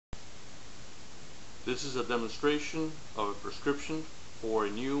This is a demonstration of a prescription for a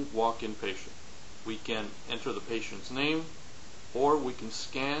new walk-in patient. We can enter the patient's name, or we can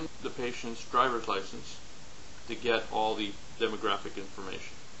scan the patient's driver's license to get all the demographic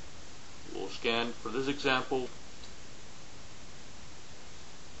information. We'll scan, for this example,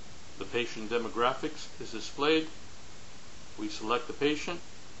 the patient demographics is displayed. We select the patient.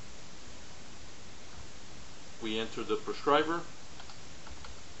 We enter the prescriber.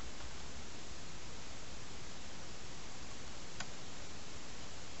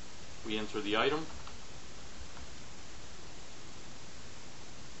 We enter the item.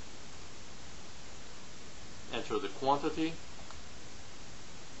 Enter the quantity,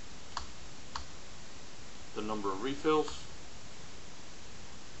 the number of refills.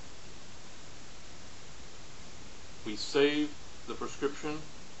 We save the prescription.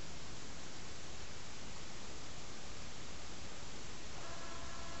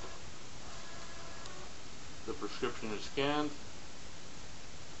 The prescription is scanned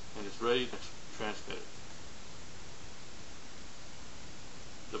and is ready to transmit it.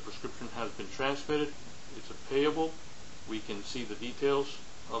 The prescription has been transmitted. It's a payable. We can see the details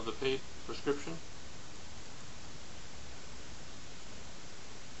of the paid prescription.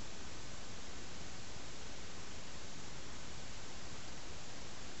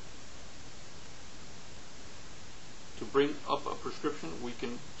 To bring up a prescription, we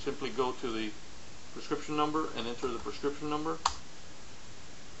can simply go to the prescription number and enter the prescription number.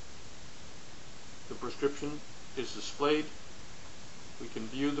 The prescription is displayed. We can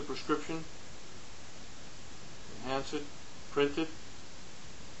view the prescription, enhance it, print it.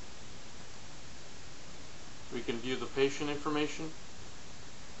 We can view the patient information.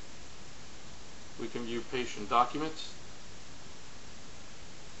 We can view patient documents.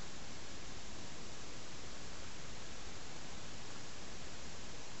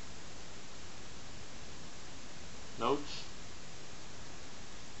 Notes.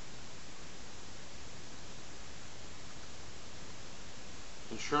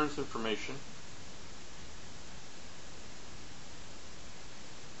 Insurance information.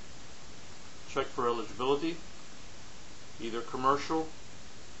 Check for eligibility, either commercial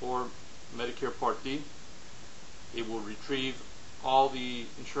or Medicare Part D. It will retrieve all the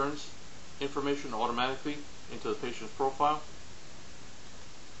insurance information automatically into the patient's profile.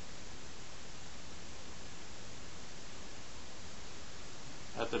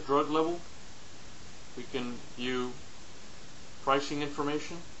 At the drug level, we can view pricing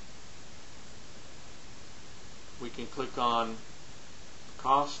information. We can click on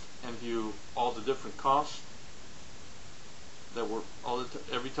cost and view all the different costs that were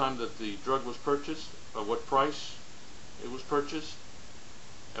every time that the drug was purchased, at what price it was purchased,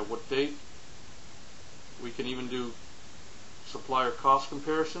 at what date. We can even do supplier cost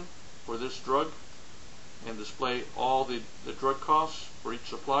comparison for this drug and display all the drug costs for each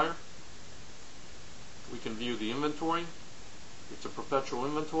supplier. We can view the inventory. It's a perpetual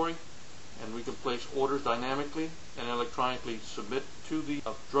inventory, and we can place orders dynamically and electronically submit to the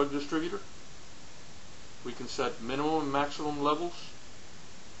drug distributor. We can set minimum and maximum levels.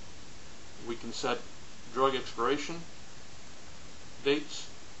 We can set drug expiration dates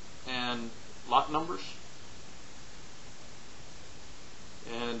and lot numbers.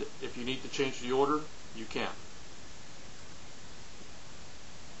 And if you need to change the order, you can.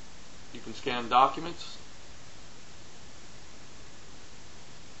 You can scan documents.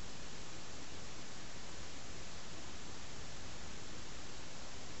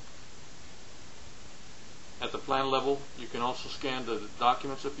 At the plan level, you can also scan the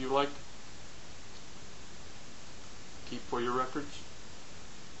documents if you like. Keep for your records.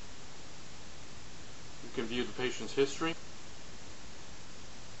 You can view the patient's history.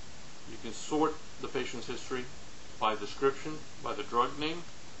 You can sort the patient's history by description, by the drug name,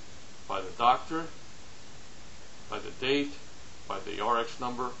 by the doctor, by the date, by the RX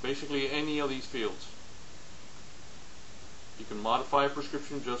number, basically any of these fields. You can modify a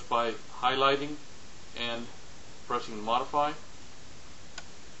prescription just by highlighting and pressing modify,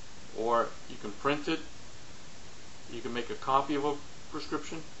 or you can print it. You can make a copy of a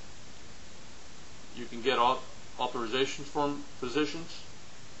prescription. You can get authorizations from physicians.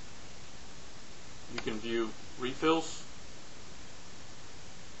 You can view refills,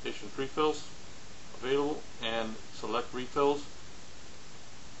 patient refills available, and select refills,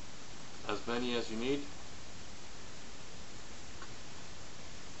 as many as you need.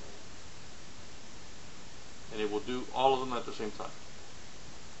 And it will do all of them at the same time.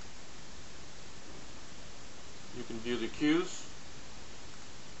 You can view the queues,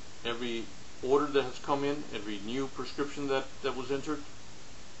 every order that has come in, every new prescription that was entered,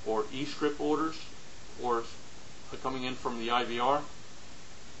 or e-script orders or coming in from the IVR,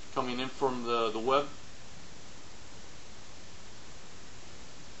 coming in from the web.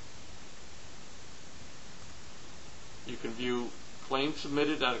 You can view claims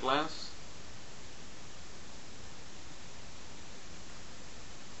submitted at a glance.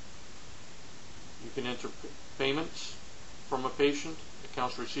 You can enter payments from a patient,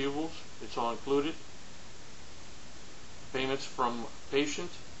 accounts receivables, it's all included. Payments from patient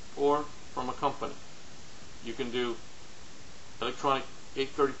or from a company. You can do electronic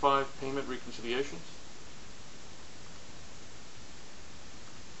 835 payment reconciliations.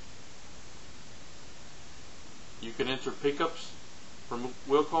 You can enter pickups from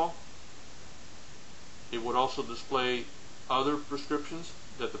will call. It would also display other prescriptions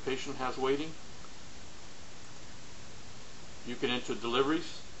that the patient has waiting. You can enter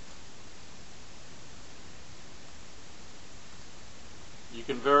deliveries. You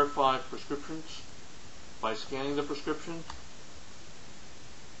can verify prescriptions by scanning the prescription.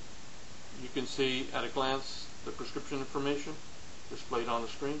 You can see at a glance the prescription information displayed on the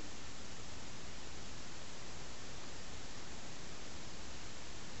screen.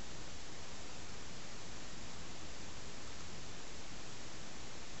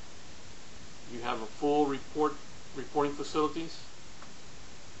 You have a full reporting facilities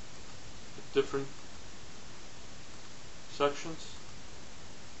with different sections.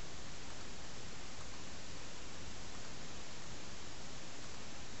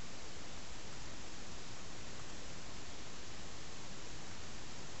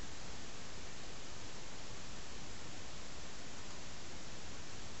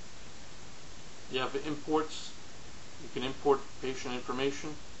 You have imports. You can import patient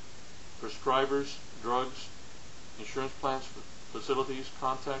information, prescribers, drugs, insurance plans, facilities,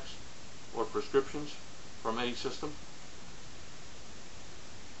 contacts, or prescriptions from any system.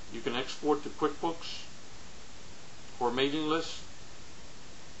 You can export to QuickBooks or mailing lists